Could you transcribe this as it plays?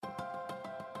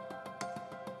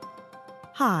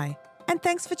Hi, and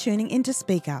thanks for tuning in to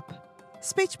Speak Up,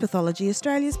 Speech Pathology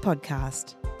Australia's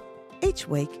podcast. Each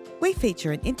week, we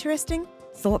feature an interesting,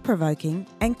 thought-provoking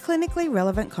and clinically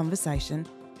relevant conversation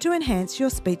to enhance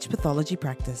your speech pathology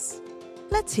practice.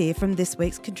 Let's hear from this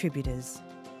week's contributors.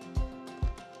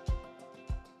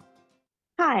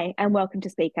 Hi, and welcome to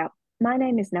Speak Up. My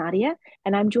name is Nadia,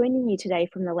 and I'm joining you today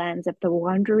from the lands of the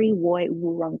Wurundjeri Woi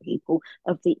Wurrung people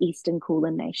of the Eastern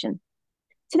Kulin Nation.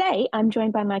 Today, I'm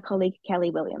joined by my colleague, Kelly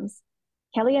Williams.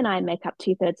 Kelly and I make up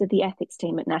 2/3 of the ethics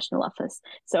team at National Office,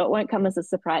 so it won't come as a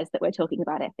surprise that we're talking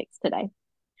about ethics today.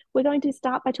 We're going to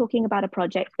start by talking about a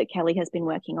project that Kelly has been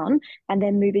working on, and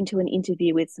then move into an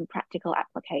interview with some practical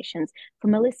applications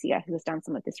from Alicia, who has done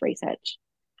some of this research.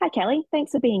 Hi, Kelly.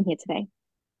 Thanks for being here today.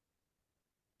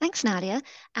 Thanks, Nadia.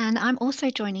 And I'm also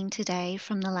joining today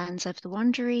from the lands of the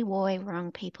Wurundjeri Woi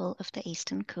Wurrung people of the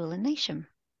Eastern Kulin Nation.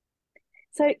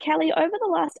 So, Kelly, over the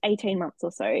last 18 months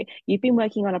or so, you've been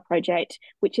working on a project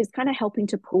which is kind of helping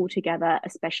to pull together a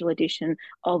special edition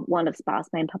of one of SPA's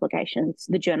main publications,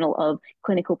 the Journal of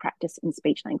Clinical Practice in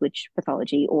Speech Language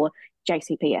Pathology, or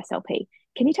JCP-SLP.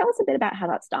 Can you tell us a bit about how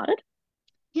that started?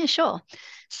 Yeah, sure.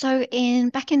 So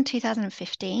back in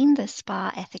 2015, the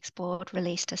SPA Ethics Board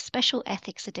released a special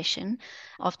ethics edition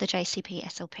of the JCP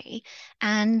SLP,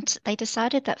 and they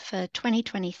decided that for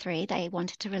 2023, they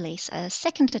wanted to release a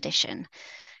second edition.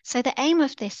 So the aim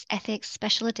of this ethics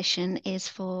special edition is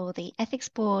for the Ethics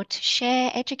Board to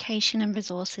share education and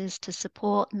resources to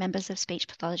support members of Speech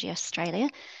Pathology Australia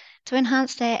to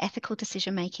enhance their ethical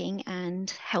decision making and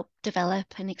help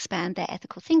develop and expand their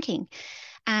ethical thinking.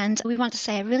 And we want to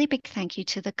say a really big thank you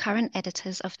to the current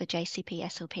editors of the JCP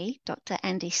SLP, Dr.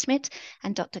 Andy Schmidt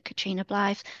and Dr. Katrina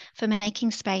Blythe, for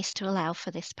making space to allow for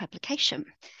this publication.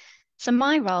 So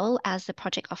my role as the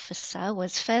project officer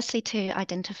was firstly to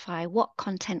identify what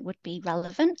content would be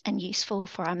relevant and useful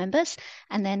for our members,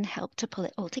 and then help to pull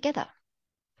it all together.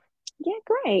 Yeah,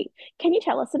 great. Can you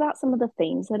tell us about some of the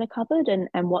themes that are covered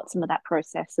and what some of that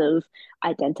process of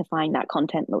identifying that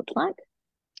content looked like?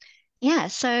 Yeah,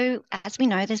 so as we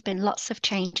know, there's been lots of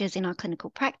changes in our clinical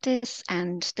practice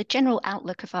and the general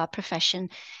outlook of our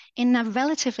profession in a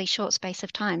relatively short space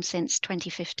of time since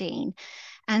 2015.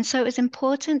 And so it was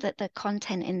important that the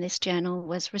content in this journal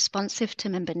was responsive to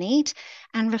member need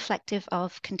and reflective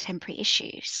of contemporary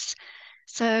issues.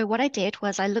 So what I did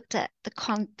was I looked at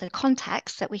the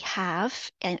contacts that we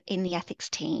have in the ethics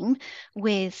team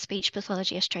with Speech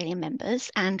Pathology Australia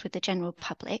members and with the general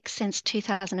public since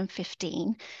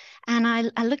 2015. And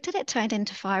I looked at it to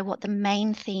identify what the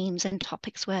main themes and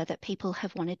topics were that people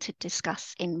have wanted to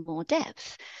discuss in more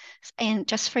depth. And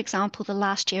just for example, the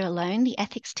last year alone, the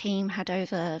ethics team had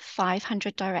over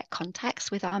 500 direct contacts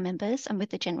with our members and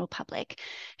with the general public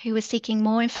who were seeking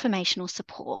more information or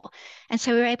support. And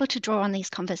so we were able to draw on these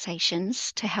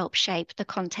conversations to help shape the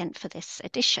content for this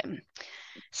edition.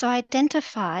 So I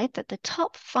identified that the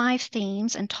top 5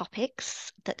 themes and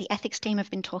topics that the ethics team have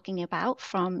been talking about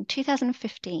from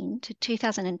 2015 to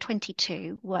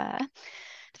 2022 were,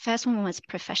 the first one was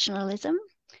professionalism,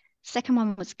 second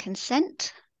one was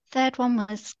consent, third one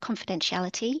was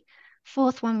confidentiality,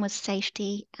 fourth one was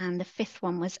safety, and the fifth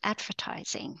one was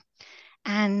advertising.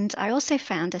 And I also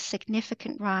found a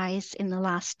significant rise in the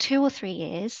last 2 or 3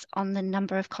 years on the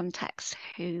number of contacts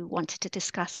who wanted to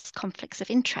discuss conflicts of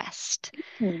interest.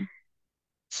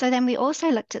 So then we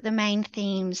also looked at the main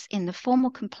themes in the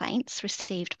formal complaints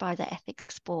received by the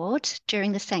Ethics Board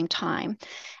during the same time.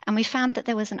 And we found that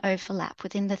there was an overlap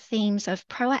within the themes of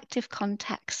proactive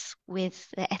contacts with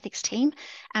the ethics team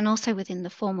and also within the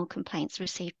formal complaints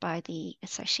received by the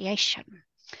association.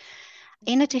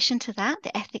 In addition to that,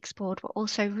 the Ethics Board were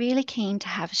also really keen to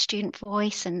have a student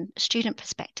voice and student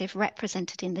perspective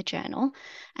represented in the journal.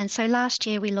 And so last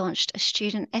year we launched a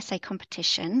student essay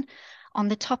competition on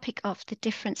the topic of the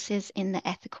differences in the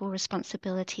ethical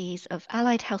responsibilities of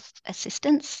allied health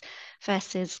assistants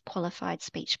versus qualified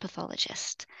speech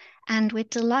pathologists. And we're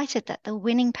delighted that the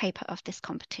winning paper of this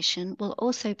competition will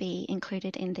also be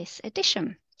included in this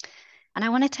edition. And I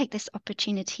want to take this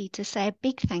opportunity to say a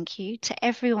big thank you to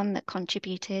everyone that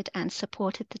contributed and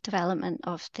supported the development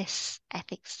of this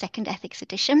second ethics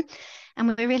edition. And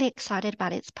we're really excited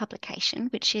about its publication,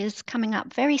 which is coming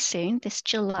up very soon, this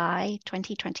July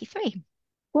 2023.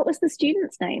 What was the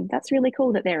student's name? That's really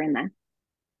cool that they're in there.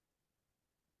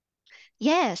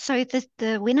 Yeah, so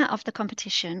the winner of the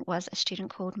competition was a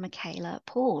student called Michaela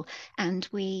Paul, and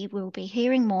we will be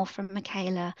hearing more from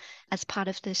Michaela as part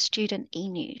of the student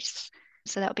e-news.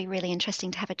 So that'll be really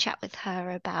interesting to have a chat with her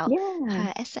about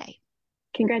her essay.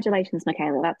 Congratulations,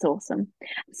 Michaela. That's awesome.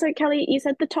 So, Kelly, you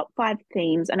said the top five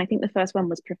themes, and I think the first one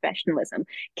was professionalism.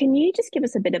 Can you just give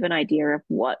us a bit of an idea of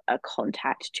what a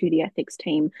contact to the ethics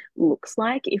team looks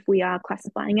like if we are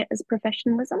classifying it as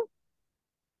professionalism?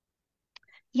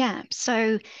 Yeah,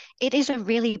 so it is a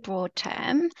really broad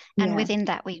term, and Yeah. within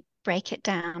that, we break it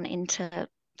down into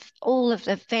all of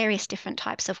the various different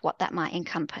types of what that might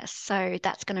encompass. So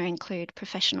that's going to include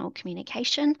professional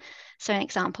communication. So an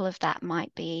example of that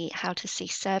might be how to see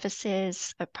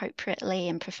services appropriately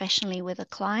and professionally with a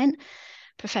client.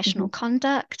 Professional Hmm.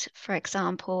 conduct, for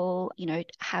example,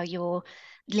 how you're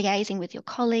liaising with your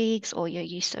colleagues or your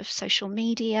use of social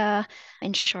media,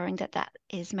 ensuring that that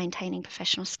is maintaining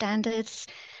professional standards.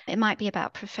 It might be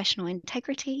about professional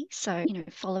integrity, so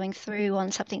following through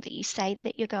on something that you say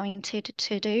that you're going to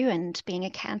do and being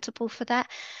accountable for that.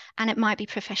 And it might be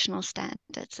professional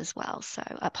standards as well, so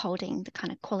upholding the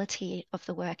kind of quality of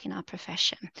the work in our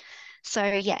profession. So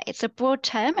yeah, it's a broad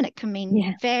term and it can mean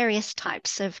Yeah. various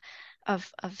types of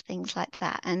things like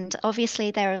that. And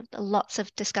obviously there are lots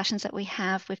of discussions that we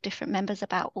have with different members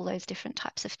about all those different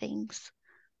types of things.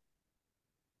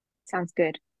 Sounds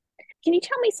good. Can you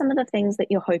tell me some of the things that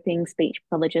you're hoping speech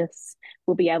pathologists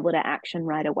will be able to action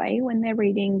right away when they're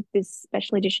reading this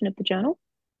special edition of the journal?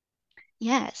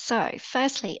 Yeah, so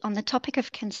firstly, on the topic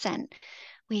of consent,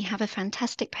 we have a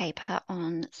fantastic paper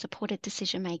on supported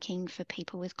decision making for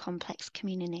people with complex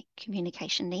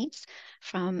communication needs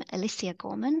from Alicia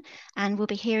Gorman, and we'll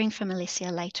be hearing from Alicia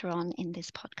later on in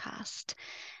this podcast.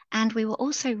 And we were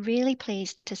also really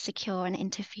pleased to secure an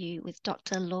interview with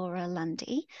Dr. Laura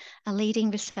Lundy, a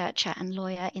leading researcher and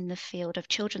lawyer in the field of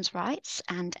children's rights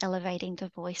and elevating the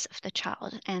voice of the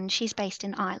child. And she's based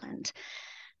in Ireland.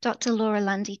 Dr. Laura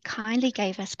Lundy kindly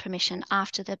gave us permission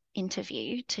after the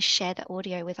interview to share the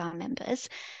audio with our members.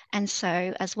 And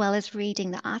so, as well as reading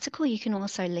the article, you can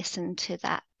also listen to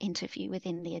that interview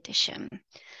within the edition.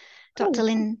 Dr.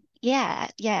 Cool. Yeah,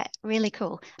 really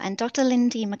cool. And Dr.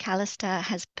 Lindy McAllister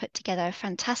has put together a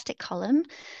fantastic column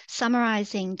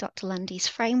summarizing Dr. Lundy's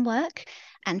framework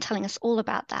and telling us all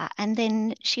about that. And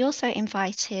then she also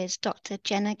invited Dr.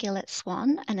 Jenna Gillett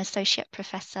Swan, an associate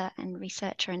professor and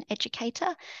researcher and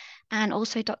educator, and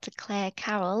also Dr. Claire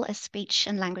Carroll, a speech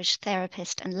and language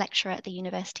therapist and lecturer at the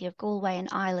University of Galway in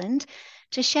Ireland,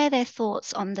 to share their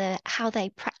thoughts on how they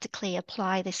practically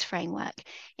apply this framework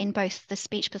in both the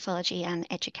speech pathology and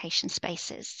education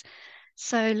spaces.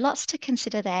 So lots to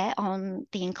consider there on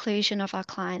the inclusion of our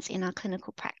clients in our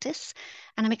clinical practice,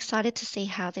 and I'm excited to see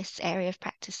how this area of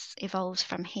practice evolves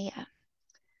from here.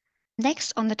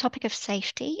 Next, on the topic of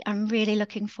safety, I'm really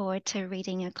looking forward to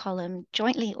reading a column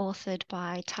jointly authored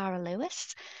by Tara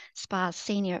Lewis, SPA's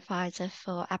Senior Advisor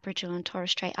for Aboriginal and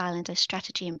Torres Strait Islander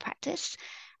Strategy and Practice,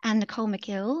 and Nicole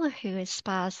McGill, who is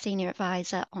SPA's Senior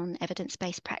Advisor on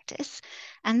Evidence-Based Practice.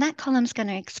 And that column's going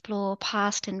to explore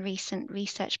past and recent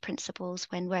research principles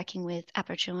when working with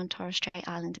Aboriginal and Torres Strait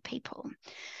Islander people.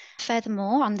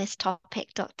 Furthermore, on this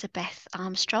topic, Dr. Beth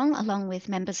Armstrong, along with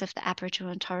members of the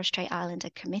Aboriginal and Torres Strait Islander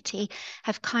Committee,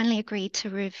 have kindly agreed to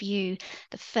review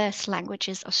the First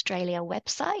Languages Australia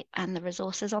website and the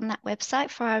resources on that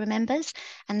website for our members,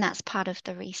 and that's part of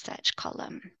the research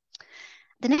column.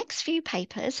 The next few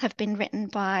papers have been written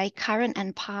by current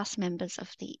and past members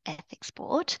of the Ethics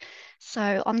Board.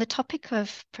 So on the topic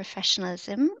of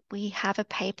professionalism, we have a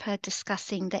paper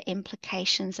discussing the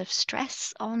implications of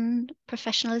stress on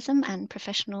professionalism and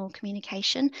professional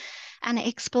communication, and it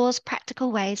explores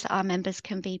practical ways that our members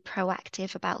can be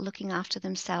proactive about looking after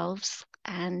themselves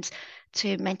and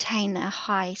to maintain a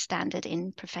high standard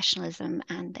in professionalism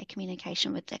and their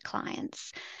communication with their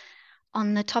clients.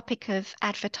 On the topic of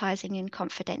advertising and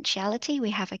confidentiality,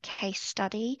 we have a case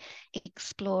study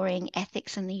exploring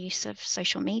ethics and the use of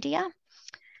social media.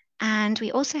 And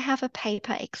we also have a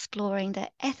paper exploring the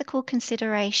ethical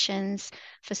considerations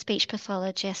for speech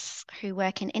pathologists who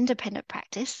work in independent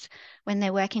practice when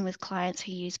they're working with clients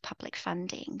who use public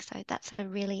funding. So that's a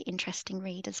really interesting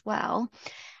read as well.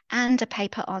 And a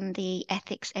paper on the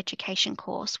ethics education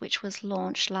course, which was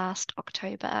launched last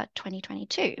October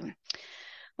 2022.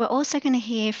 We're also going to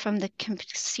hear from the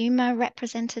consumer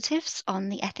representatives on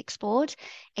the Ethics Board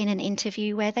in an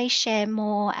interview where they share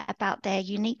more about their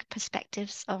unique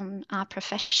perspectives on our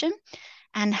profession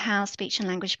and how speech and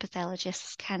language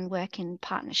pathologists can work in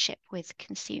partnership with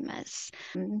consumers.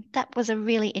 That was a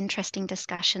really interesting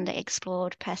discussion that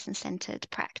explored person-centered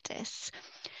practice.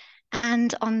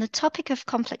 And on the topic of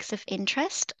conflicts of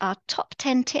interest, our top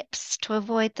 10 tips to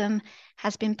avoid them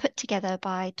has been put together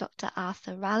by Dr.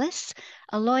 Arthur Rallis,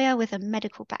 a lawyer with a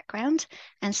medical background.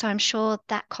 And so I'm sure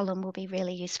that column will be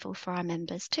really useful for our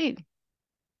members too.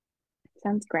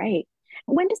 Sounds great.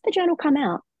 When does the journal come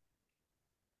out?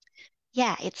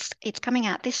 Yeah, it's coming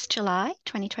out this July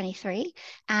 2023,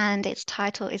 and its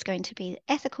title is going to be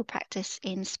Ethical Practice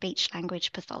in Speech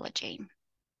Language Pathology.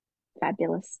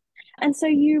 Fabulous. And so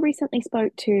you recently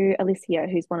spoke to Alicia,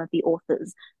 who's one of the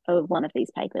authors of one of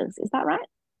these papers. Is that right?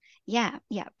 Yeah,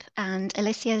 yep. And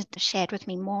Alicia shared with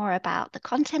me more about the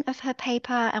content of her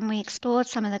paper, and we explored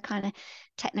some of the kind of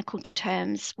technical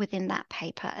terms within that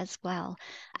paper as well.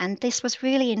 And this was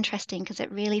really interesting because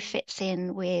it really fits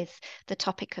in with the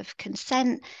topic of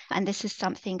consent. And this is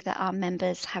something that our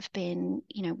members have been,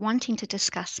 wanting to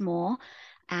discuss more.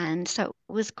 And so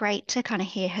it was great to kind of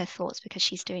hear her thoughts because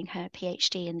she's doing her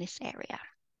PhD in this area.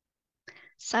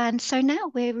 So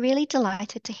now we're really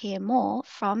delighted to hear more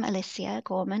from Alicia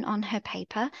Gorman on her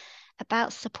paper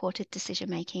about supported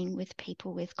decision-making with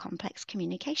people with complex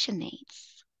communication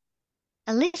needs.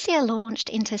 Alicia launched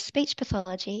into speech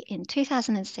pathology in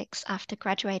 2006 after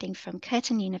graduating from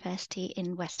Curtin University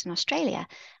in Western Australia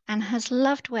and has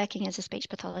loved working as a speech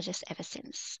pathologist ever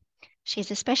since.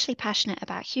 She's especially passionate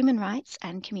about human rights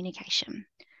and communication.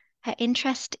 Her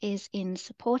interest is in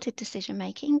supported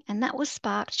decision-making, and that was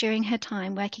sparked during her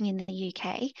time working in the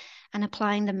UK and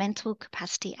applying the Mental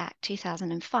Capacity Act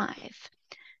 2005.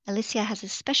 Alicia has a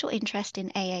special interest in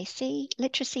AAC,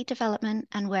 literacy development,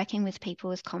 and working with people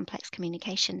with complex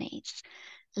communication needs.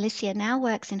 Alicia now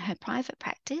works in her private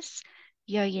practice,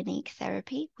 Your Unique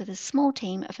Therapy, with a small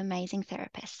team of amazing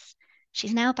therapists.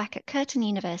 She's now back at Curtin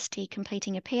University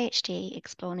completing a PhD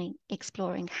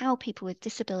exploring how people with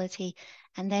disability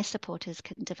and their supporters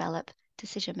can develop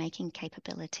decision-making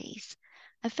capabilities.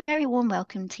 A very warm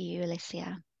welcome to you,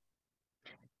 Alicia.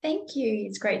 Thank you.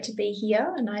 It's great to be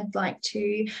here, and I'd like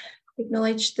to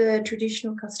acknowledge the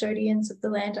traditional custodians of the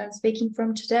land I'm speaking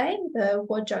from today, the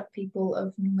Whadjuk people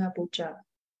of Noongar Boodja.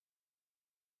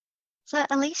 So,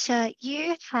 Alicia,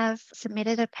 you have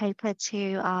submitted a paper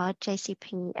to our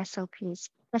JCP SLP's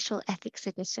Special Ethics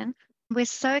Edition. We're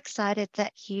so excited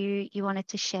that you wanted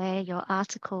to share your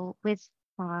article with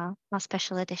our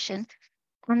special edition.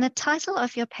 And the title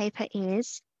of your paper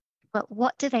is, "But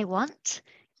What Do They Want?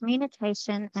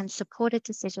 Communication and Supported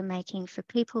Decision-Making for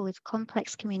People with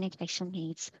Complex Communication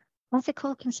Needs,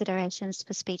 Ethical Considerations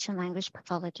for Speech and Language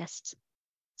Pathologists."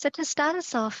 So to start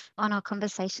us off on our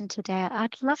conversation today,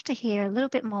 I'd love to hear a little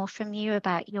bit more from you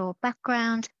about your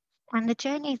background and the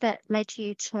journey that led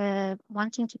you to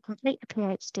wanting to complete a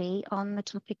PhD on the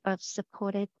topic of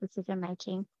supported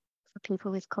decision-making for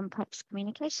people with complex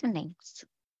communication needs.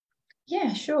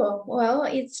 Yeah, sure. Well,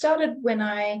 it started when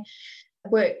I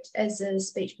worked as a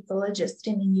speech pathologist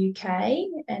in the UK,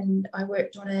 and I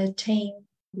worked on a team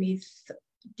with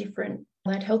different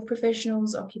allied health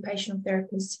professionals, occupational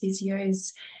therapists,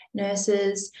 physios,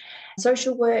 nurses,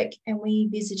 social work, and we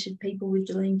visited people with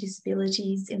learning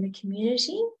disabilities in the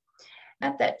community.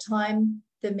 At that time,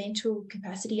 the Mental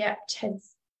Capacity Act had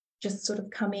just sort of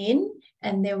come in,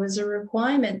 and there was a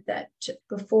requirement that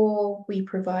before we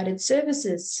provided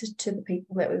services to the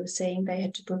people that we were seeing, they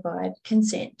had to provide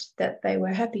consent that they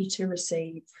were happy to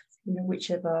receive,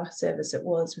 whichever service it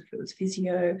was, if it was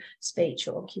physio, speech,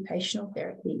 or occupational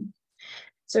therapy.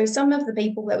 So some of the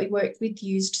people that we worked with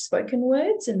used spoken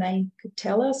words, and they could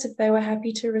tell us if they were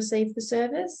happy to receive the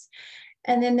service.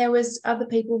 And then there was other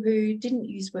people who didn't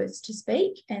use words to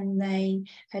speak, and they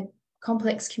had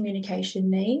complex communication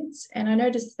needs. And I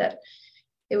noticed that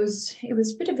it was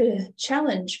a bit of a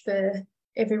challenge for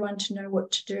everyone to know what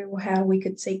to do or how we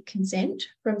could seek consent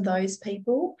from those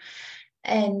people.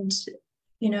 And,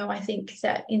 I think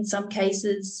that in some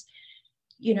cases,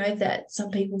 that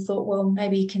some people thought, well,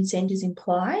 maybe consent is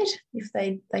implied if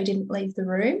they didn't leave the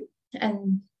room.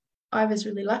 And I was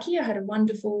really lucky. I had a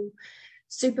wonderful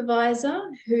supervisor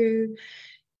who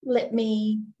let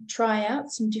me try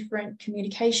out some different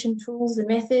communication tools and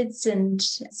methods and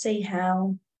see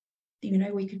how,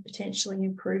 we could potentially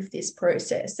improve this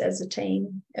process as a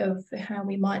team of how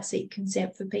we might seek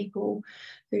consent for people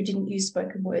who didn't use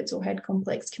spoken words or had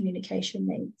complex communication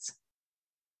needs.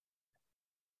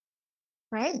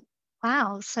 Great.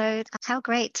 Wow. So how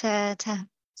great to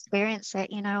experience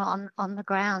it, on the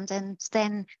ground. And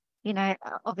then,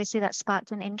 obviously that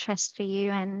sparked an interest for you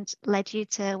and led you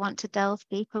to want to delve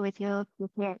deeper with your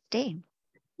PhD.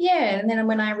 Yeah. And then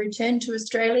when I returned to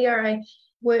Australia, I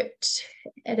worked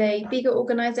at a bigger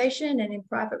organisation and in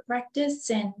private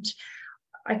practice. And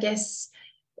I guess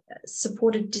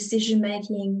supported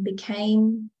decision-making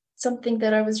became something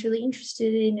that I was really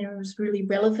interested in, and it was really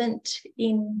relevant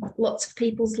in lots of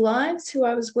people's lives who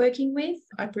I was working with.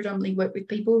 I predominantly work with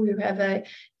people who have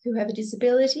a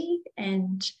disability,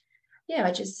 and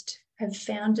I just have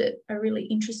found it a really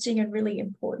interesting and really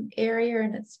important area,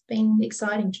 and it's been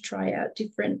exciting to try out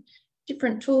different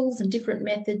tools and different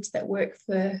methods that work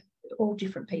for all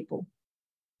different people.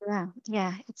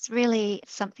 Yeah, it's really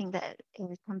something that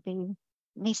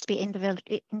needs to be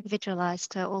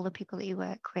individualized to all the people that you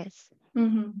work with.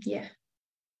 Yeah.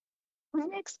 Can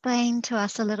you explain to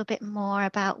us a little bit more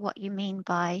about what you mean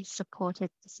by supported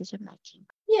decision making?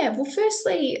 Yeah, well,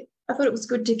 firstly, I thought it was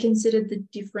good to consider the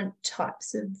different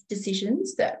types of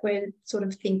decisions that we're sort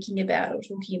of thinking about or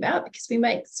talking about, because we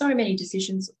make so many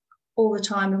decisions all the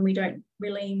time and we don't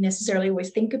really necessarily always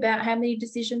think about how many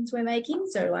decisions we're making.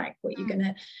 So like what you're going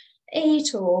to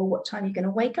eat, or what time you're going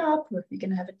to wake up, or if you're going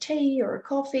to have a tea or a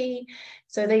coffee.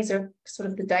 So these are sort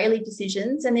of the daily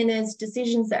decisions. And then there's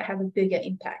decisions that have a bigger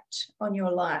impact on your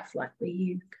life, like where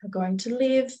you are going to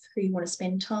live, who you want to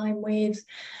spend time with,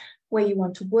 where you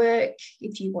want to work,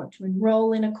 if you want to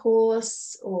enroll in a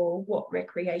course, or what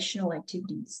recreational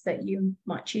activities that you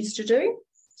might choose to do.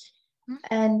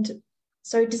 And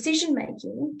so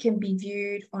decision-making can be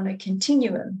viewed on a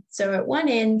continuum. So at one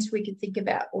end, we could think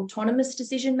about autonomous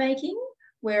decision-making,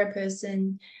 where a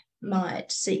person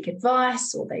might seek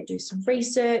advice, or they do some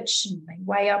research and they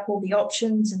weigh up all the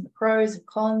options and the pros and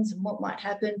cons and what might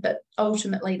happen, but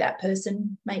ultimately that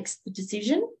person makes the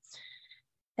decision.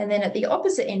 And then at the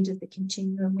opposite end of the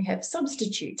continuum, we have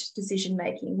substitute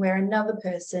decision-making, where another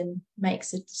person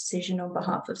makes a decision on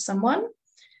behalf of someone.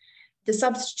 The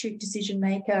substitute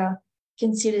decision-maker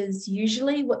considers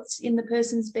usually what's in the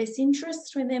person's best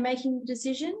interest when they're making the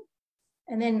decision.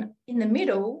 And then in the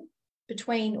middle,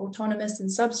 between autonomous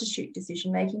and substitute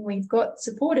decision-making, we've got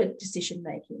supported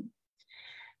decision-making.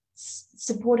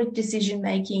 Supported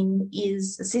decision-making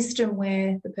is a system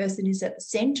where the person is at the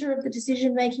centre of the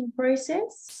decision-making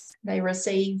process. They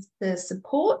receive the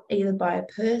support either by a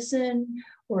person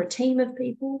or a team of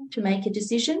people to make a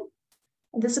decision.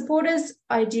 And the supporters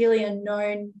ideally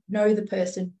know the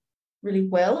person really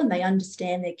well, and they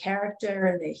understand their character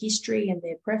and their history and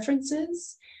their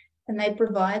preferences. And they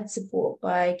provide support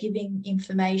by giving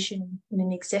information in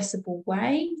an accessible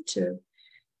way to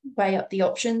weigh up the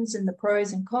options and the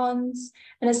pros and cons,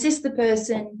 and assist the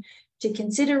person to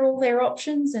consider all their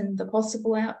options and the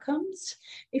possible outcomes.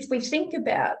 If we think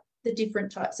about the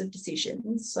different types of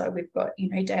decisions, so we've got,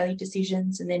 daily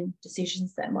decisions and then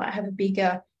decisions that might have a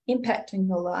bigger impact on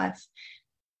your life.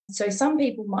 So some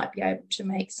people might be able to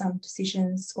make some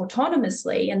decisions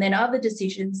autonomously, and then other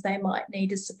decisions they might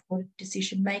need a supported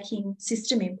decision-making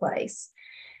system in place,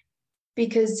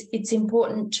 because it's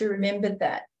important to remember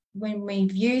that when we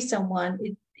view someone,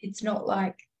 it's not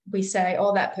like we say,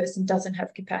 oh, that person doesn't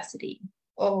have capacity,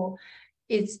 or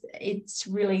it's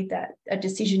really that a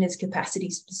decision is capacity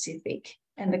specific,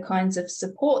 and the kinds of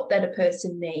support that a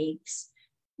person needs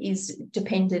is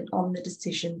dependent on the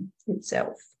decision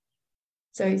itself.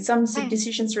 So some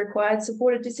decisions required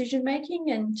supported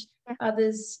decision-making, and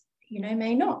others,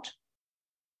 may not.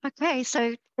 Okay,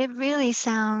 so it really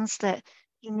sounds that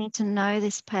you need to know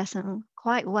this person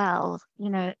quite well,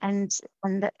 and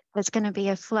that there's going to be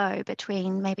a flow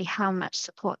between maybe how much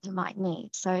support you might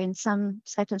need. So in some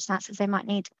circumstances, they might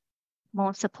need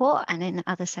more support, and in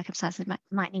other circumstances,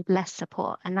 might need less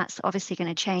support. And that's obviously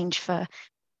going to change for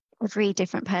every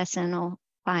different person or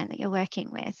client that you're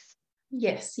working with.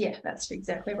 Yes, yeah, that's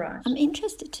exactly right. I'm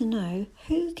interested to know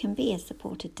who can be a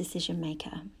supported decision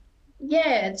maker.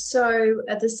 Yeah, so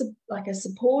a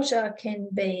supporter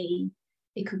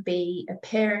it could be a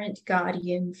parent,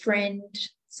 guardian, friend,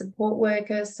 support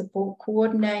worker, support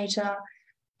coordinator,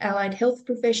 allied health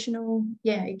professional.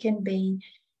 Yeah, it can be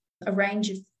a range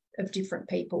of different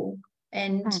people.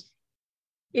 And,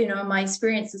 my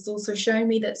experience has also shown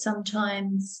me that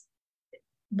sometimes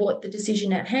what the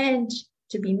decision at hand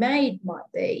to be made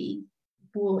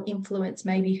will influence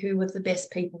maybe who are the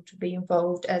best people to be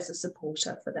involved as a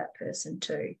supporter for that person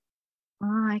too.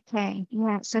 Oh, okay.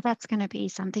 Yeah. So that's going to be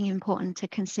something important to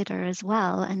consider as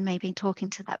well, and maybe talking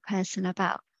to that person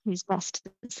about who's best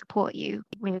to support you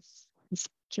with this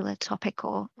particular topic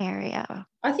or area.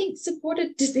 I think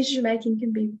supported decision-making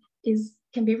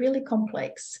can be really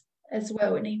complex as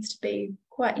well. It needs to be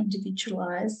quite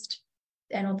individualised,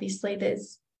 and obviously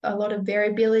there's a lot of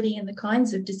variability in the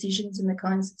kinds of decisions and the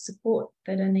kinds of support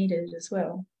that are needed as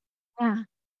well. Yeah.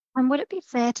 And would it be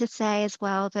fair to say as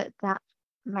well that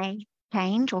may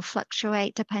change or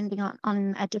fluctuate depending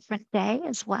on a different day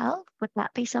as well? Would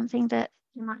that be something that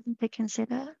you might need to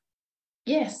consider?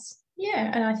 Yes. Yeah.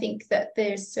 And I think that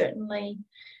there's certainly,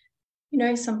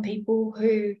 some people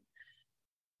who,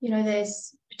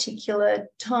 there's particular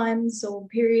times or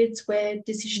periods where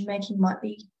decision-making might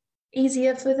be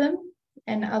easier for them,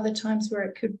 and other times where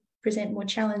it could present more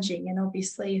challenging. And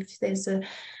obviously, if there's a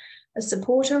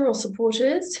supporter or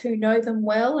supporters who know them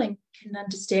well and can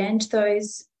understand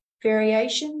those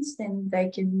variations, then they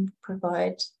can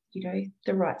provide,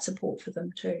 the right support for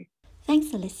them too.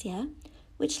 Thanks, Alicia.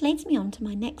 Which leads me on to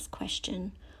my next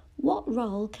question. What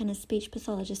role can a speech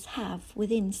pathologist have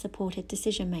within supported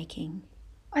decision making?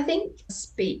 I think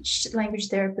speech language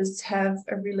therapists have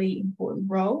a really important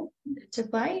role to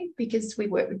play because we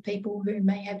work with people who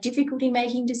may have difficulty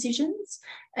making decisions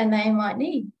and they might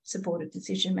need supported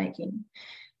decision making.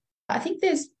 I think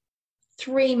there's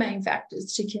three main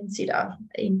factors to consider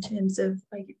in terms of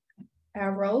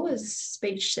our role as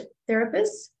speech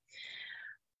therapists.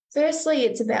 Firstly,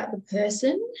 it's about the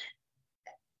person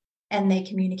and their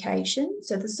communication.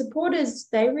 So the supporters,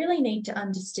 they really need to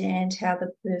understand how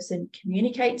the person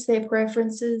communicates their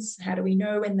preferences. How do we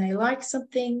know when they like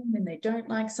something, when they don't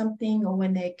like something, or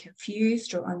when they're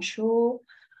confused or unsure?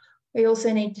 We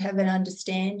also need to have an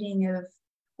understanding of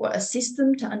what assists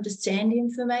them to understand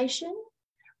information.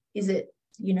 Is it,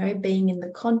 being in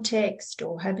the context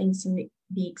or having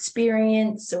the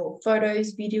experience or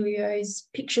photos, videos,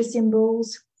 picture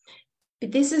symbols?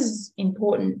 But this is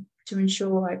important to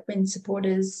ensure when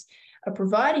supporters are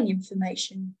providing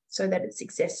information so that it's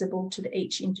accessible to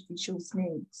each individual's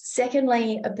needs.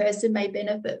 Secondly, a person may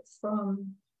benefit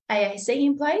from AAC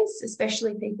in place,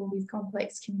 especially people with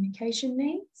complex communication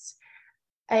needs.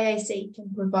 AAC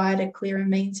can provide a clearer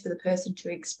means for the person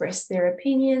to express their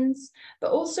opinions,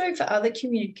 but also for other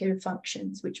communicative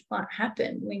functions which might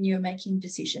happen when you're making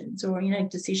decisions or in a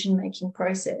decision-making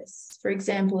process. For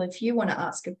example, if you want to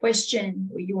ask a question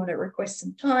or you want to request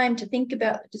some time to think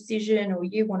about the decision or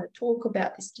you want to talk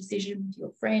about this decision with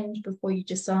your friend before you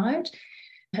decide,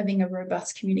 having a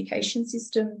robust communication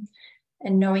system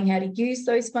and knowing how to use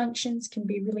those functions can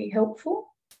be really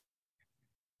helpful.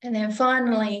 And then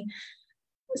finally,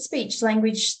 speech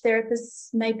language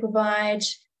therapists may provide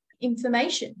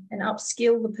information and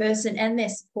upskill the person and their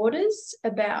supporters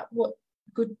about what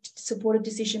good supported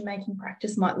decision-making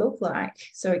practice might look like.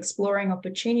 So exploring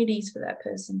opportunities for that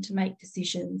person to make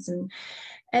decisions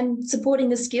and supporting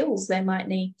the skills they might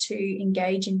need to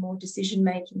engage in more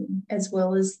decision-making, as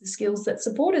well as the skills that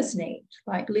supporters need,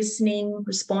 like listening,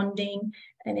 responding,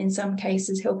 and in some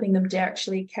cases helping them to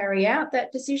actually carry out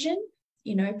that decision,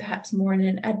 perhaps more in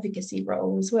an advocacy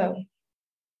role as well.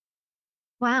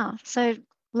 Wow. So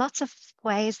lots of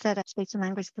ways that a speech and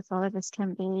language pathologist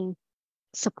can be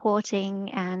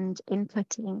supporting and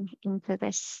inputting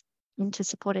into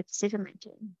supported decision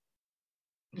making.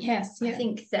 Yes, I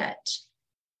think that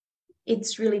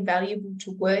it's really valuable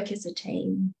to work as a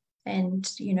team and,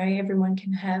 everyone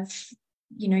can have,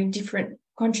 different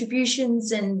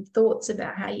contributions and thoughts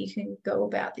about how you can go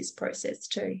about this process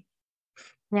too.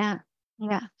 Yeah.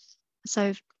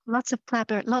 So lots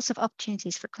of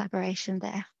opportunities for collaboration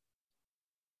there.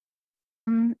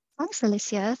 Thanks,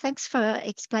 Alicia. Thanks for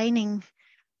explaining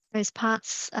those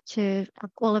parts to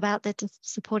all about the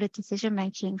supported decision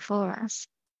making for us.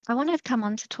 I want to come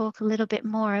on to talk a little bit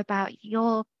more about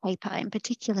your paper in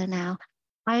particular now.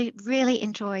 I really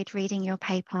enjoyed reading your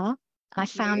paper. I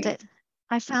found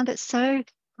it so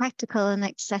practical and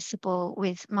accessible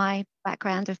with my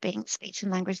background of being a speech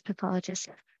and language pathologist.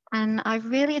 And I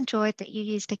really enjoyed that you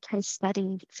used a case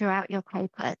study throughout your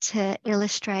paper to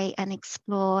illustrate and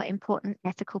explore important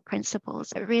ethical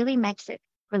principles. It really makes it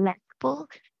relatable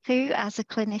too as a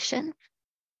clinician.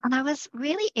 And I was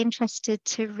really interested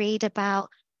to read about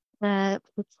the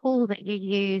tool that you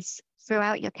use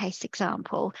throughout your case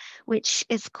example, which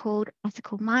is called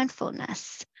ethical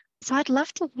mindfulness. So I'd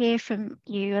love to hear from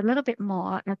you a little bit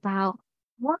more about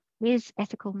what is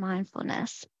ethical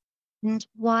mindfulness and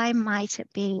why might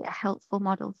it be a helpful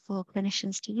model for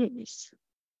clinicians to use?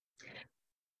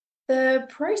 The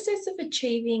process of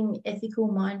achieving ethical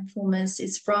mindfulness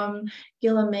is from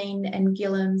Guillemine and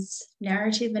Gillam's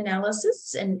narrative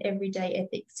analysis and everyday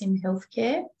ethics in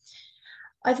healthcare.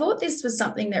 I thought this was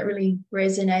something that really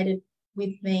resonated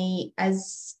with me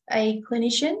as a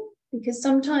clinician, because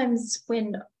sometimes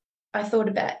when I thought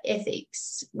about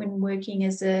ethics when working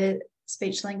as a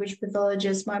speech language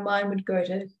pathologist, my mind would go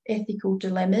to ethical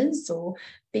dilemmas or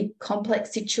big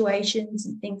complex situations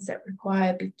and things that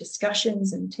require big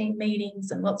discussions and team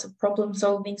meetings and lots of problem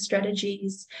solving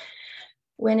strategies,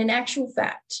 when in actual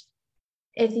fact,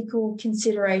 ethical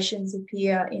considerations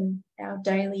appear in our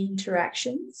daily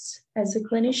interactions as a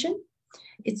clinician.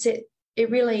 It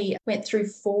really went through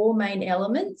four main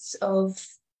elements of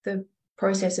the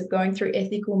process of going through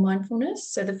ethical mindfulness.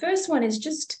 So the first one is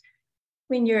just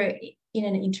when you're in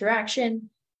an interaction,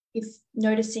 if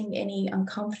noticing any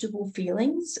uncomfortable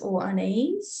feelings or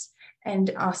unease, and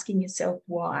asking yourself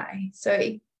why. So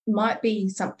it might be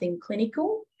something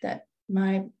clinical that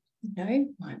might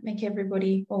make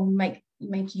everybody, or make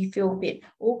you feel a bit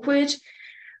awkward,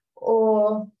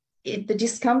 or the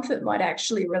discomfort might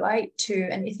actually relate to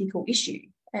an ethical issue.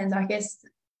 And I guess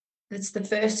that's the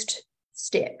first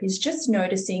step, is just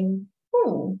noticing,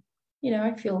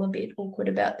 I feel a bit awkward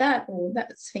about that, or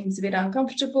that seems a bit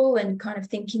uncomfortable, and kind of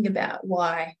thinking about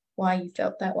why you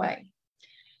felt that way.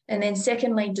 And then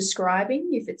secondly, describing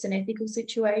if it's an ethical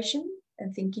situation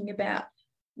and thinking about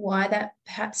why that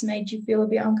perhaps made you feel a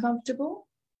bit uncomfortable.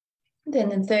 Then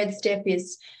the third step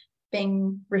is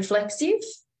being reflexive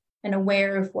and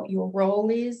aware of what your role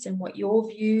is and what your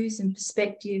views and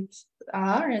perspectives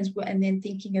are, and then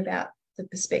thinking about the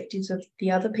perspectives of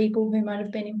the other people who might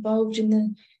have been involved in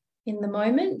the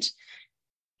moment.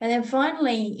 And then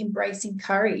finally, embracing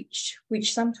courage,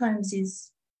 which sometimes is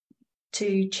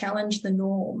to challenge the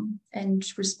norm and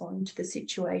respond to the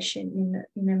situation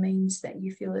in a means that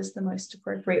you feel is the most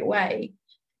appropriate way.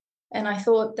 And I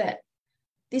thought that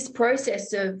this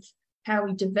process of how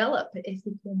we develop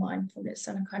ethical mindfulness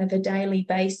on a kind of a daily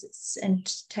basis and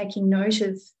taking note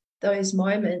of those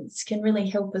moments can really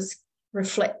help us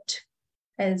reflect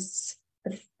as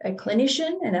a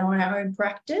clinician and on our own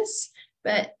practice,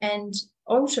 and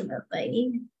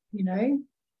ultimately,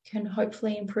 can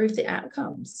hopefully improve the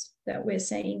outcomes that we're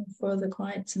seeing for the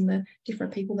clients and the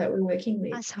different people that we're working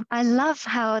with. I love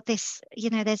how this,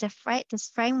 there's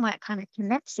this framework kind of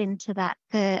connects into that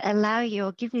to allow you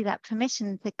or give you that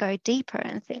permission to go deeper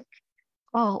and think,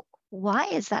 oh, why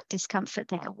is that discomfort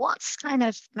there? What's kind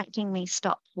of making me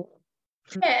stop here?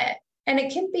 Yeah, and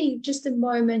it can be just a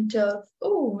moment of,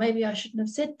 oh, maybe I shouldn't have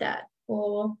said that,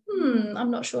 or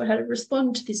I'm not sure how to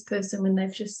respond to this person when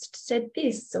they've just said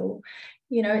this, or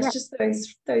it's just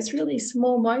those really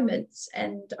small moments.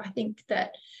 And I think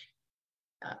that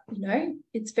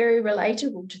it's very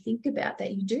relatable to think about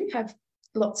that. You do have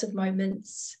lots of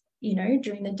moments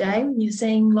during the day when you're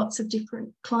seeing lots of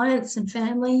different clients and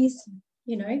families,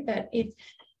 that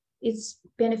it's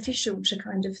beneficial to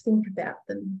kind of think about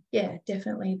them,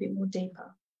 definitely a bit more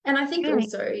deeper. And I think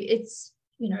also it's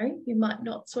you might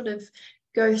not sort of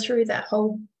go through that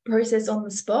whole process on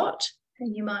the spot,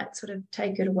 and you might sort of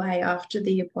take it away after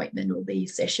the appointment or the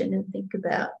session and think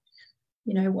about,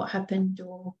 what happened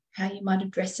or how you might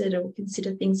address it or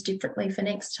consider things differently for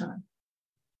next time.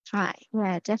 Right.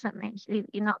 Yeah, definitely.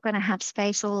 You're not going to have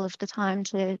space all of the time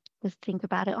to think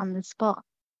about it on the spot.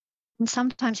 And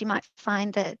sometimes you might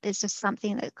find that there's just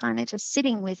something that kind of just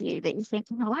sitting with you that you think,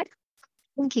 I'm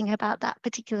thinking about that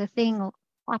particular thing or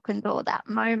happened or that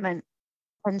moment.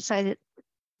 And so that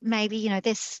maybe,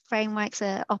 this framework's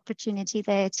an opportunity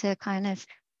there to kind of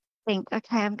think,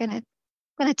 okay, I'm going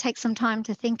to take some time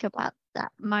to think about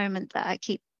that moment that I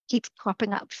keeps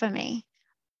cropping up for me.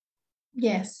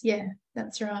 Yes, yeah,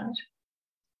 that's right.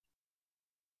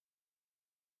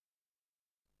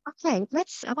 Okay,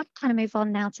 I want to kind of move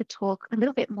on now to talk a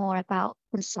little bit more about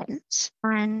consent.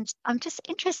 And I'm just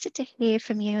interested to hear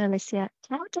from you, Alicia.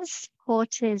 How does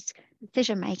supported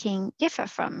decision-making differ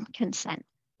from consent?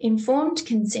 Informed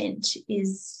consent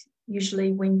is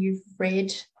usually when you've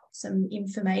read some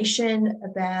information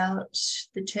about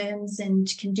the terms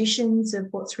and conditions of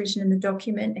what's written in the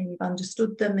document and you've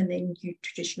understood them, and then you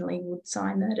traditionally would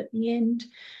sign that at the end.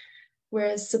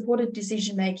 Whereas supported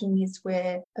decision-making is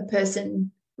where a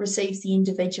person receives the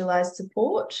individualised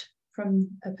support from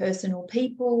a person or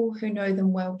people who know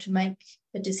them well to make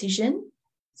a decision.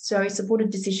 So supported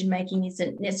decision-making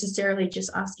isn't necessarily just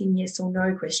asking yes or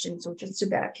no questions or just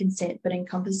about consent, but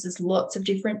encompasses lots of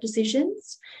different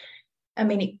decisions. I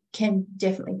mean, it can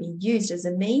definitely be used as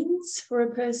a means for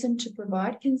a person to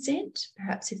provide consent,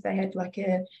 perhaps if they had like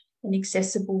an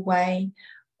accessible way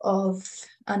of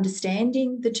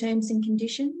understanding the terms and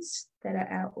conditions that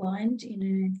are outlined in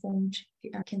an informed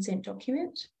consent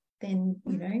document, then,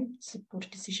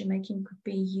 supported decision-making could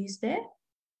be used there.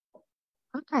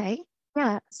 Okay.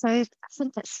 Yeah, so I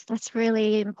think that's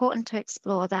really important to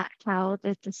explore that, how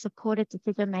the supported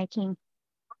decision-making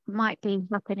might be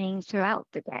happening throughout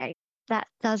the day. That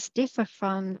does differ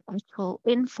from what we call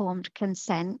informed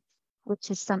consent,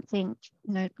 which is something,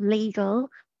 legal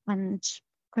and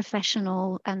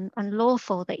professional and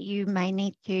lawful that you may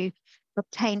need to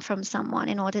obtain from someone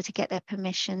in order to get their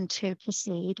permission to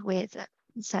proceed with a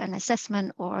certain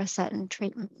assessment or a certain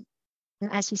treatment.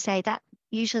 And as you say, that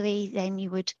usually then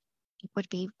it would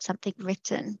be something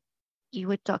written. You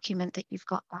would document that you've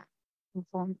got that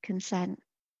informed consent.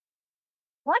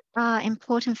 What are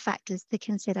important factors to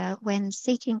consider when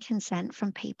seeking consent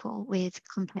from people with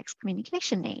complex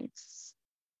communication needs?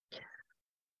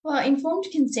 Well, informed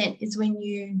consent is when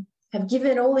you have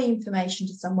given all the information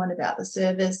to someone about the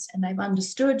service and they've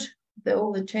understood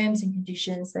all the terms and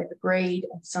conditions, they've agreed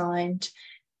and signed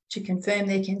to confirm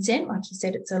their consent. Like you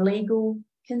said, it's a legal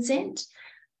consent.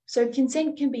 So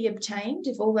consent can be obtained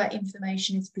if all that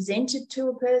information is presented to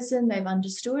a person, they've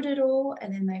understood it all,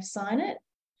 and then they've signed it.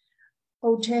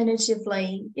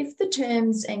 Alternatively, if the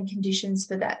terms and conditions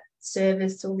for that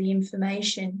service or the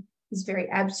information is very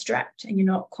abstract and you're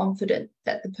not confident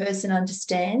that the person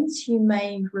understands, you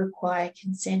may require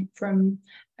consent from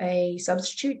a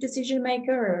substitute decision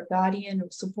maker or a guardian or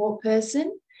support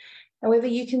person. However,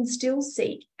 you can still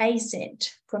seek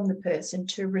assent from the person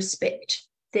to respect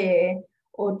their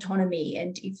autonomy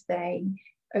and if they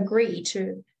agree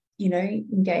to,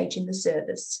 engage in the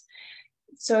service.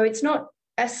 So it's not,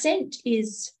 assent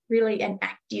is really an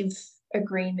active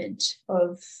agreement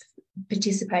of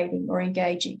participating or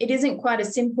engaging. It isn't quite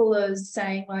as simple as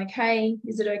saying like, hey,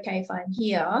 is it okay if I'm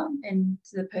here? And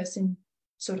the person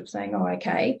sort of saying, oh,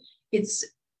 okay. It's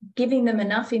giving them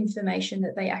enough information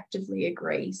that they actively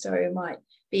agree. So it might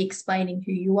be explaining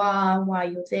who you are, why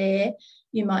you're there.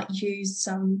 You might use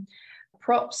some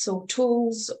props or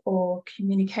tools or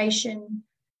communication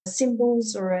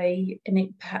symbols or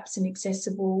perhaps an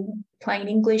accessible plain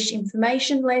English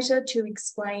information letter to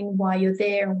explain why you're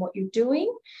there and what you're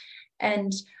doing.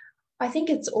 And I think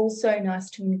it's also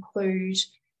nice to include,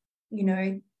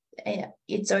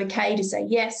 it's okay to say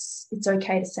yes, it's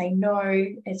okay to say no,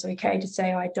 it's okay to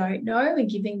say I don't know, and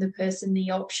giving the person the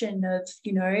option of,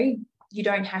 you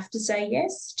don't have to say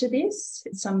yes to this.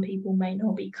 Some people may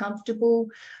not be comfortable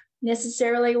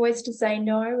necessarily always to say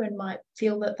no and might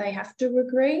feel that they have to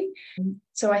agree.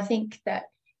 So I think that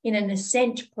in an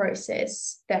assent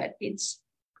process, that it's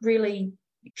really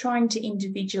trying to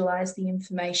individualise the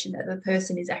information that the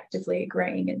person is actively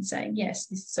agreeing and saying, yes,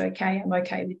 this is okay, I'm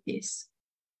okay with this.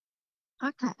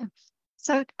 Okay.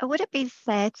 So would it be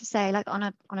fair to say, like on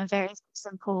a very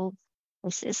simple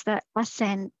basis, that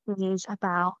assent is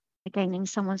about gaining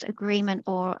someone's agreement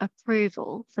or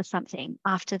approval for something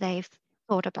after they've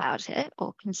thought about it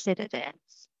or considered it,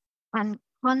 and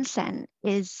consent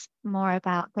is more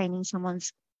about gaining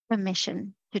someone's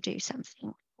permission to do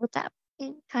something? Would that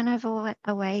be kind of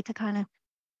a way to kind of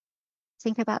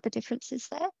think about the differences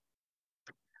there?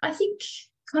 I think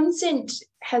consent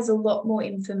has a lot more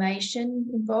information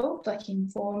involved, like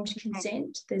informed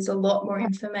consent. There's a lot more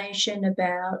information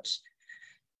about,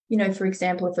 for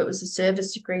example, if it was a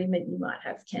service agreement, you might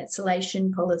have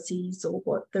cancellation policies or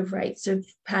what the rates of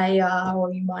pay are,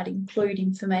 or you might include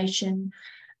information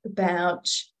about,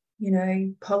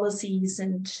 policies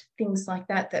and things like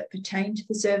that pertain to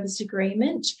the service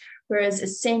agreement. Whereas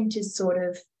assent is sort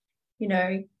of,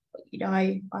 I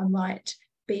might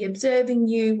be observing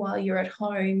you while you're at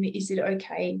home. Is it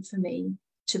okay for me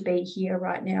to be here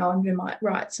right now? And we might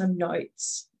write some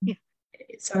notes. Yeah.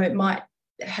 So it might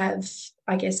have,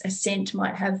 I guess, assent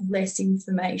might have less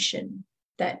information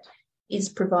that is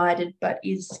provided, but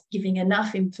is giving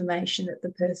enough information that the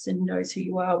person knows who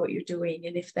you are, what you're doing,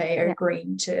 and if they are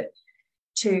agreeing to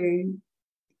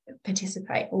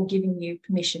participate or giving you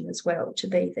permission as well to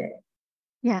be there.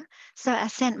 Yeah. So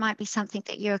assent might be something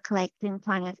that you're collecting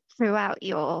kind of throughout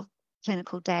your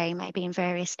clinical day, maybe in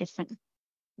various different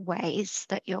ways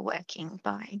that you're working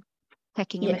by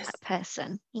checking in with that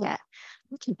person. Yeah.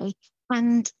 Okay.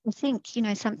 And I think,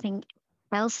 something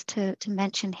else to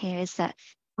mention here is that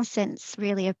assent's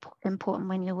really important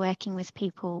when you're working with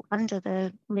people under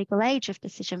the legal age of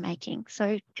decision making.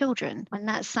 So children, and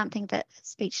that's something that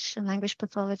speech and language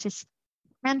pathologists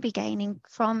can be gaining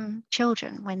from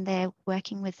children when they're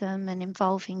working with them and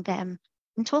involving them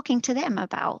and talking to them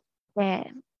about their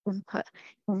input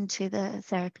into the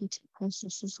therapeutic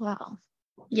process as well.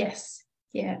 Yes.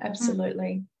 Yeah,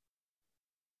 absolutely.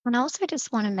 And I also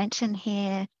just want to mention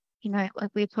here,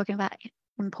 we're talking about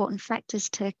important factors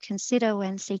to consider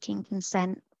when seeking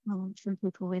consent from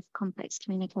people with complex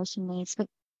communication needs, but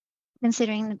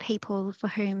considering the people for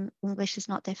whom English is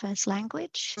not their first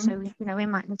language. So, we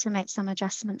might need to make some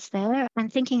adjustments there,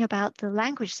 and thinking about the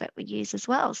language that we use as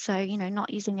well. So,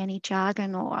 not using any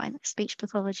jargon or speech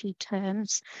pathology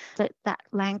terms, that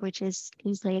language is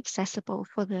easily accessible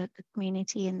for the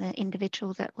community and the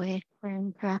individual that we're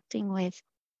interacting with,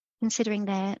 considering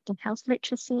their health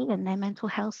literacy and their mental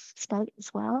health state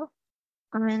as well.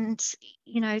 And,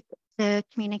 the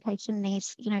communication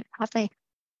needs, have they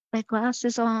their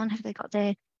glasses on? Have they got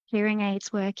their hearing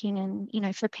aids working?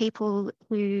 And, for people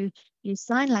who use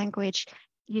sign language,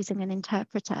 using an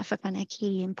interpreter for kind of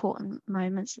key important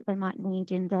moments that they might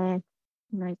need in their,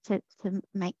 to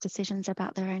make decisions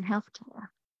about their own healthcare.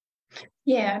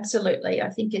 Yeah, absolutely. I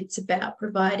think it's about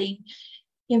providing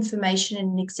information in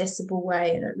an accessible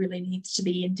way, and it really needs to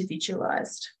be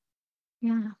individualised.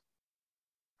 Yeah.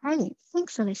 Great.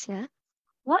 Thanks, Alicia.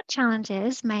 What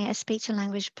challenges may a speech and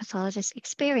language pathologist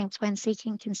experience when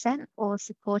seeking consent or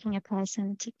supporting a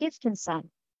person to give consent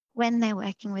when they're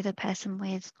working with a person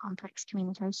with complex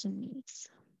communication needs?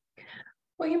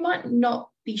 Well, you might not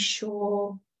be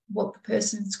sure what the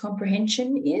person's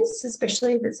comprehension is,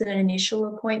 especially if it's an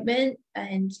initial appointment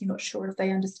and you're not sure if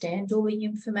they understand all the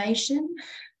information.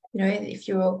 If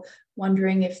you're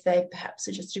wondering if they perhaps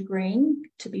are just agreeing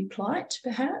to be polite,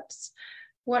 perhaps.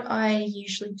 What I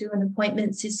usually do in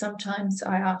appointments is sometimes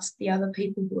I ask the other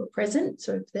people who are present.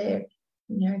 So if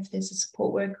there's a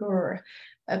support worker or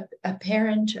a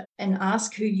parent, and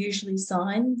ask who usually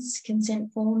signs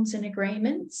consent forms and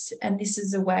agreements. And this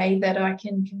is a way that I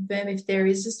can confirm if there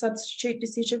is a substitute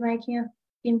decision maker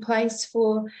in place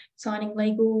for signing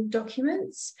legal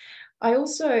documents. I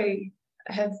also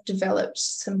have developed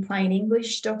some plain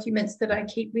English documents that I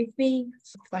keep with me,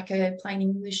 like a plain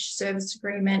English service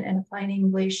agreement and a plain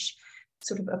English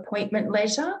sort of appointment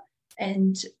letter,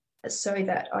 and so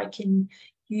that I can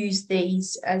use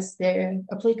these as they're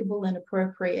applicable and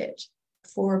appropriate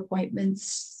for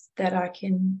appointments that I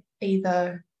can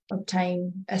either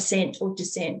obtain assent or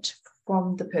dissent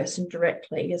from the person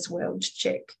directly as well, to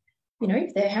check,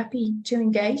 if they're happy to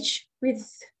engage with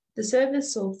the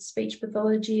service or speech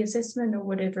pathology assessment or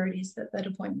whatever it is that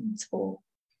appointment's for.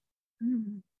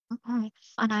 Okay.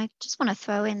 And I just want to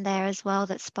throw in there as well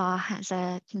that SPA has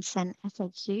a consent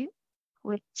FAQ,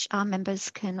 which our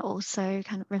members can also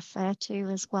kind of refer to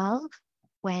as well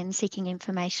when seeking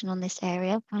information on this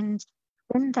area. And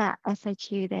in that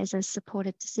FAQ, there's a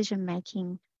supported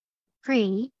decision-making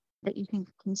tree that you can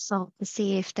consult to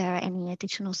see if there are any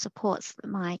additional supports that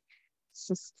might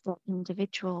assist the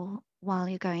individual while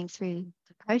you're going through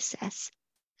the process.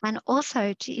 And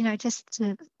also, just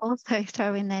to also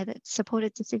throw in there that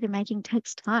supported decision-making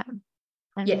takes time.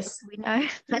 And yes, we know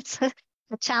that's a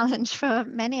challenge for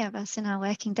many of us in our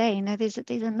working day.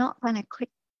 These are not kind of quick,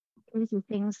 easy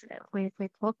things that we're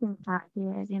talking about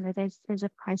here. There's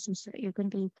a process that you're going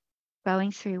to be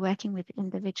going through working with the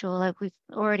individual. Like we've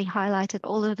already highlighted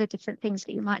all of the different things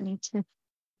that you might need to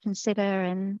consider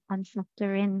and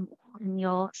factor in when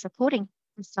you're supporting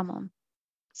someone.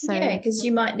 So yeah, because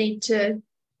you might need to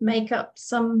make up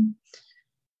some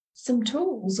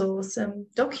tools or some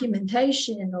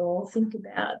documentation, or think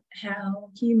about how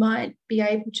you might be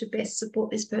able to best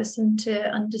support this person to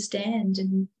understand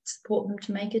and support them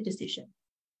to make a decision.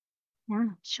 Yeah,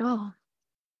 sure.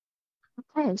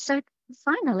 Okay, so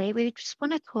finally, we just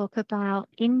want to talk about,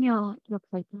 in your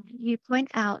paper, you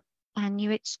point out and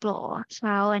you explore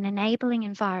how an enabling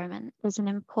environment is an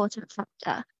important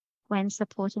factor when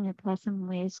supporting a person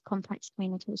with complex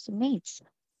communication needs.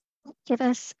 Give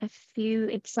us a few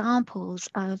examples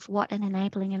of what an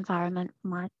enabling environment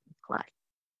might look like.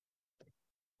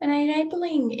 An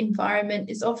enabling environment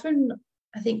is often,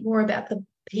 I think, more about the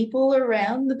people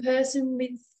around the person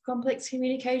with complex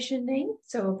communication needs.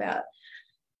 So about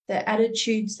the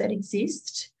attitudes that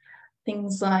exist,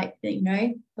 things like,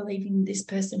 believing this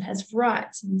person has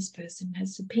rights and this person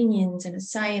has opinions and a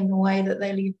say in the way that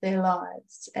they live their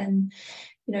lives. And,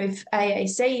 if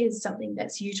AAC is something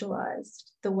that's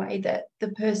utilised, the way that the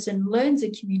person learns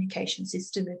a communication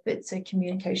system, if it's a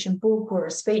communication book or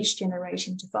a speech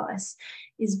generation device,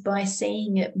 is by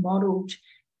seeing it modelled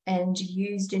and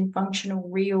used in functional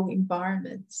real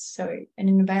environments. So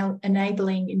an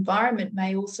enabling environment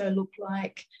may also look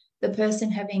like the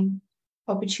person having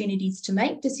opportunities to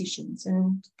make decisions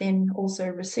and then also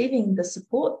receiving the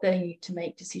support they need to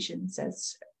make decisions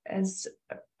as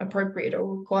appropriate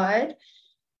or required.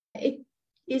 It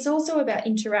is also about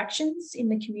interactions in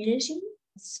the community.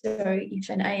 So if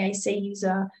an AAC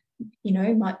user,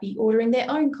 might be ordering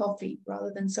their own coffee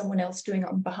rather than someone else doing it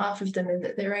on behalf of them, and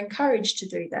that they're encouraged to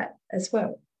do that as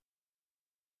well.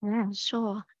 Yeah,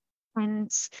 sure.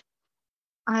 And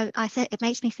I think it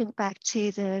makes me think back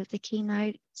to the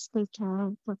keynote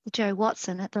speaker, Dr. Jo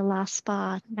Watson, at the last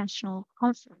SPA National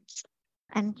Conference.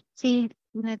 And she,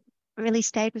 really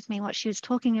stayed with me what she was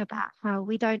talking about, how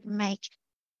we don't make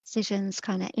decisions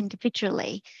kind of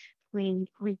individually. We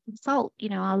consult,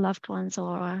 our loved ones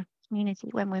or our community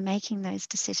when we're making those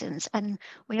decisions. And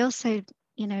we also,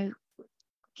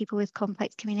 people with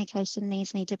complex communication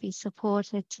needs need to be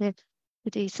supported to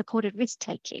do supported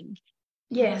risk-taking.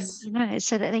 Yes.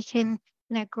 So that they can,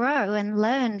 grow and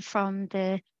learn from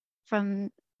the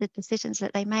decisions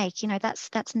that they make.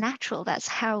 That's natural. That's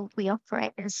how we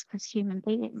operate as human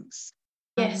beings.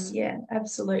 Yes, yeah,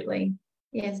 absolutely.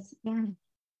 Yes. Yeah.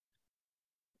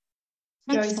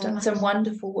 Thanks Joe's so done much. some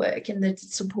wonderful work in the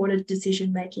supported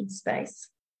decision-making space.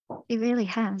 It really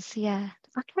has, yeah.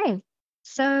 Okay.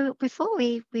 So before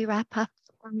we wrap up,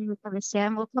 Alicia,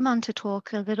 and we'll come on to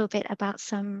talk a little bit about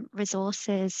some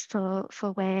resources for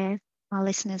where our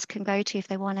listeners can go to if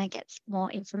they want to get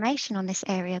more information on this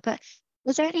area. But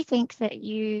was there anything that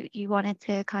you wanted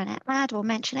to kind of add or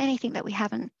mention, anything that we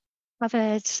haven't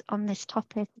covered on this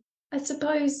topic? I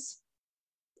suppose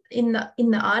in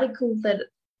the article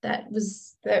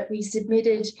that we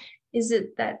submitted, is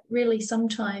it that really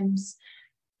sometimes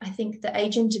I think the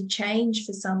agent of change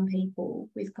for some people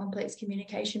with complex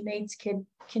communication needs can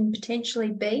potentially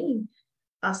be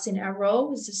us in our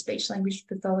role as a speech language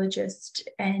pathologist,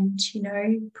 and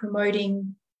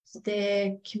promoting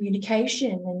their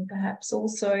communication and perhaps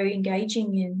also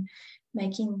engaging in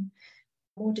making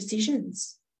more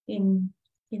decisions in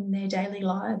their daily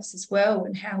lives as well,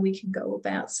 and how we can go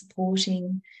about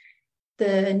supporting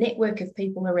the network of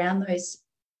people around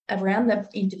the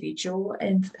individual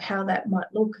and how that might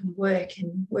look and work,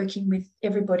 and working with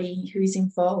everybody who's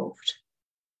involved.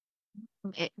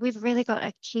 We've really got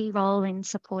a key role in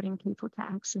supporting people to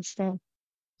access their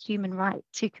human right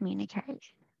to communicate.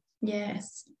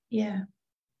 Yes, yeah.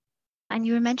 And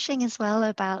you were mentioning as well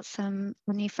about some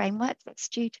new framework that's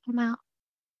due to come out.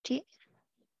 Do you?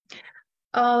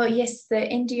 Oh, yes, the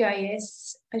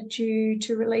NDIS are due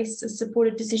to release a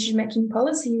supported decision-making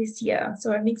policy this year.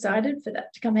 So I'm excited for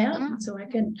that to come out so I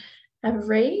can have a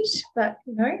read. But,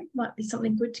 might be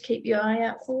something good to keep your eye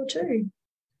out for too.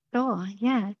 Sure,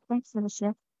 yeah. Thanks,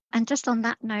 Alicia. And just on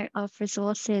that note of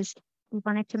resources, we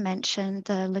wanted to mention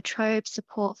the La Trobe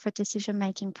Support for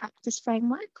Decision-Making Practice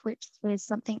Framework, which is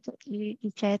something that you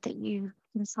shared that you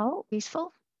consult.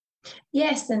 Useful?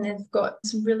 Yes, and they've got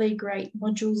some really great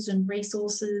modules and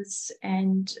resources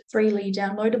and freely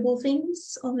downloadable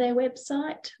things on their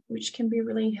website, which can be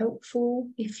really helpful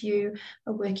if you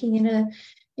are working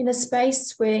in a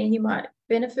space where you might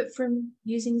benefit from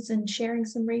using and sharing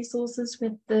some resources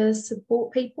with the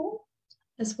support people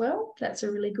as well. That's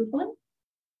a really good one.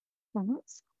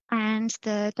 Thanks. And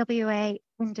the WA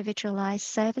Individualised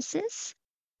Services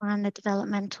and the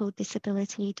Developmental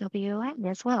Disability WA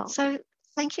as well. So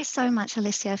thank you so much,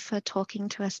 Alicia, for talking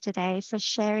to us today, for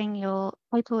sharing your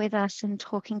paper with us and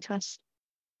talking to us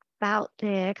about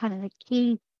the kind of the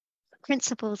key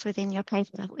principles within your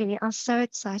paper. We are so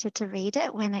excited to read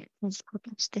it when it is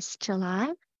published this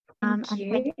July. Thank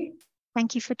you.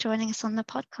 Thank you for joining us on the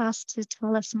podcast to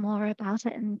tell us more about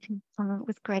it, and it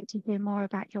was great to hear more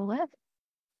about your work.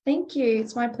 Thank you.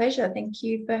 It's my pleasure. Thank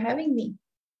you for having me.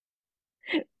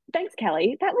 Thanks,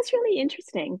 Kelly. That was really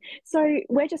interesting. So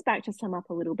we're just back to sum up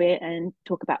a little bit and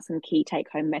talk about some key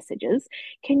take-home messages.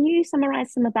 Can you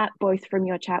summarise some of that, both from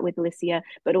your chat with Alicia,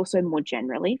 but also more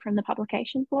generally from the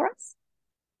publication for us?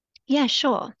 Yeah,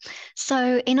 sure.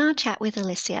 So in our chat with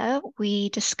Alicia, we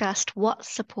discussed what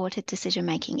supported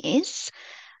decision-making is,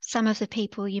 some of the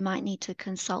people you might need to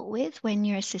consult with when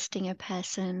you're assisting a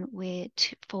person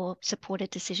for supported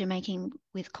decision-making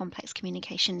with complex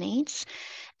communication needs,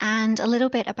 and a little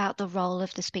bit about the role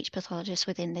of the speech pathologist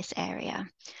within this area.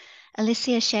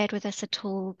 Alicia shared with us a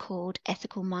tool called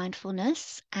ethical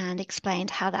mindfulness and explained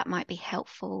how that might be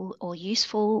helpful or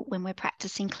useful when we're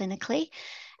practicing clinically.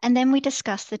 And then we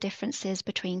discussed the differences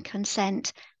between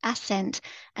consent, assent,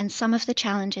 and some of the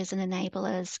challenges and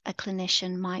enablers a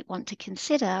clinician might want to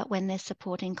consider when they're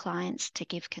supporting clients to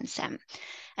give consent.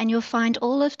 And you'll find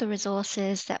all of the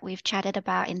resources that we've chatted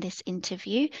about in this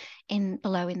interview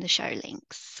below in the show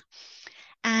links.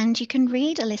 And you can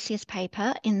read Alicia's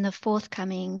paper in the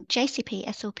forthcoming JCP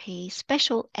SLP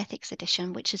Special Ethics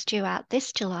Edition, which is due out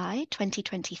this July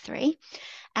 2023,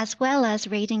 as well as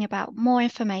reading about more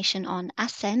information on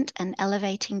assent and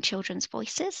elevating children's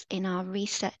voices in our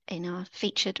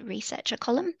featured researcher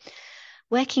column,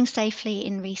 working safely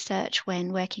in research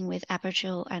when working with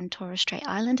Aboriginal and Torres Strait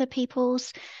Islander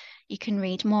peoples. You can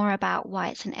read more about why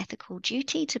it's an ethical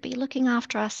duty to be looking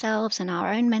after ourselves and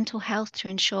our own mental health to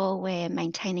ensure we're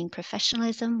maintaining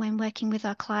professionalism when working with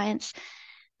our clients.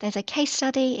 There's a case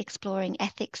study exploring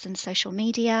ethics and social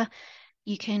media.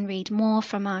 You can read more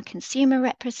from our consumer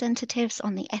representatives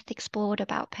on the ethics board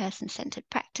about person-centered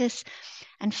practice.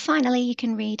 And finally, you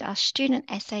can read our student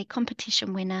essay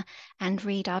competition winner and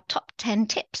read our top 10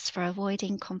 tips for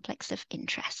avoiding conflicts of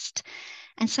interest.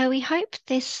 And so we hope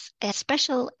this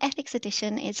special ethics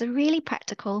edition is really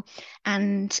practical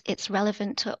and it's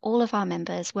relevant to all of our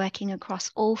members working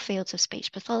across all fields of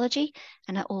speech pathology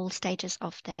and at all stages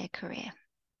of their career.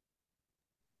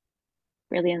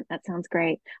 Brilliant. That sounds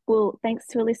great. Well, thanks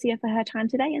to Alicia for her time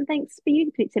today, and thanks for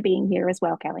you to being here as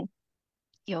well, Kelly.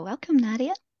 You're welcome,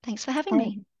 Nadia. Thanks for having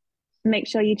me. Make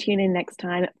sure you tune in next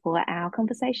time for our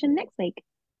conversation next week.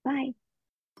 Bye.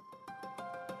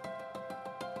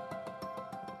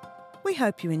 We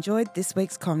hope you enjoyed this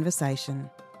week's conversation.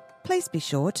 Please be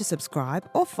sure to subscribe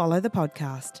or follow the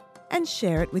podcast and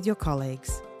share it with your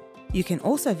colleagues. You can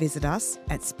also visit us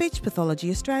at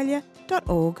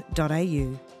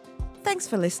speechpathologyaustralia.org.au. Thanks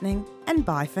for listening and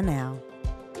bye for now.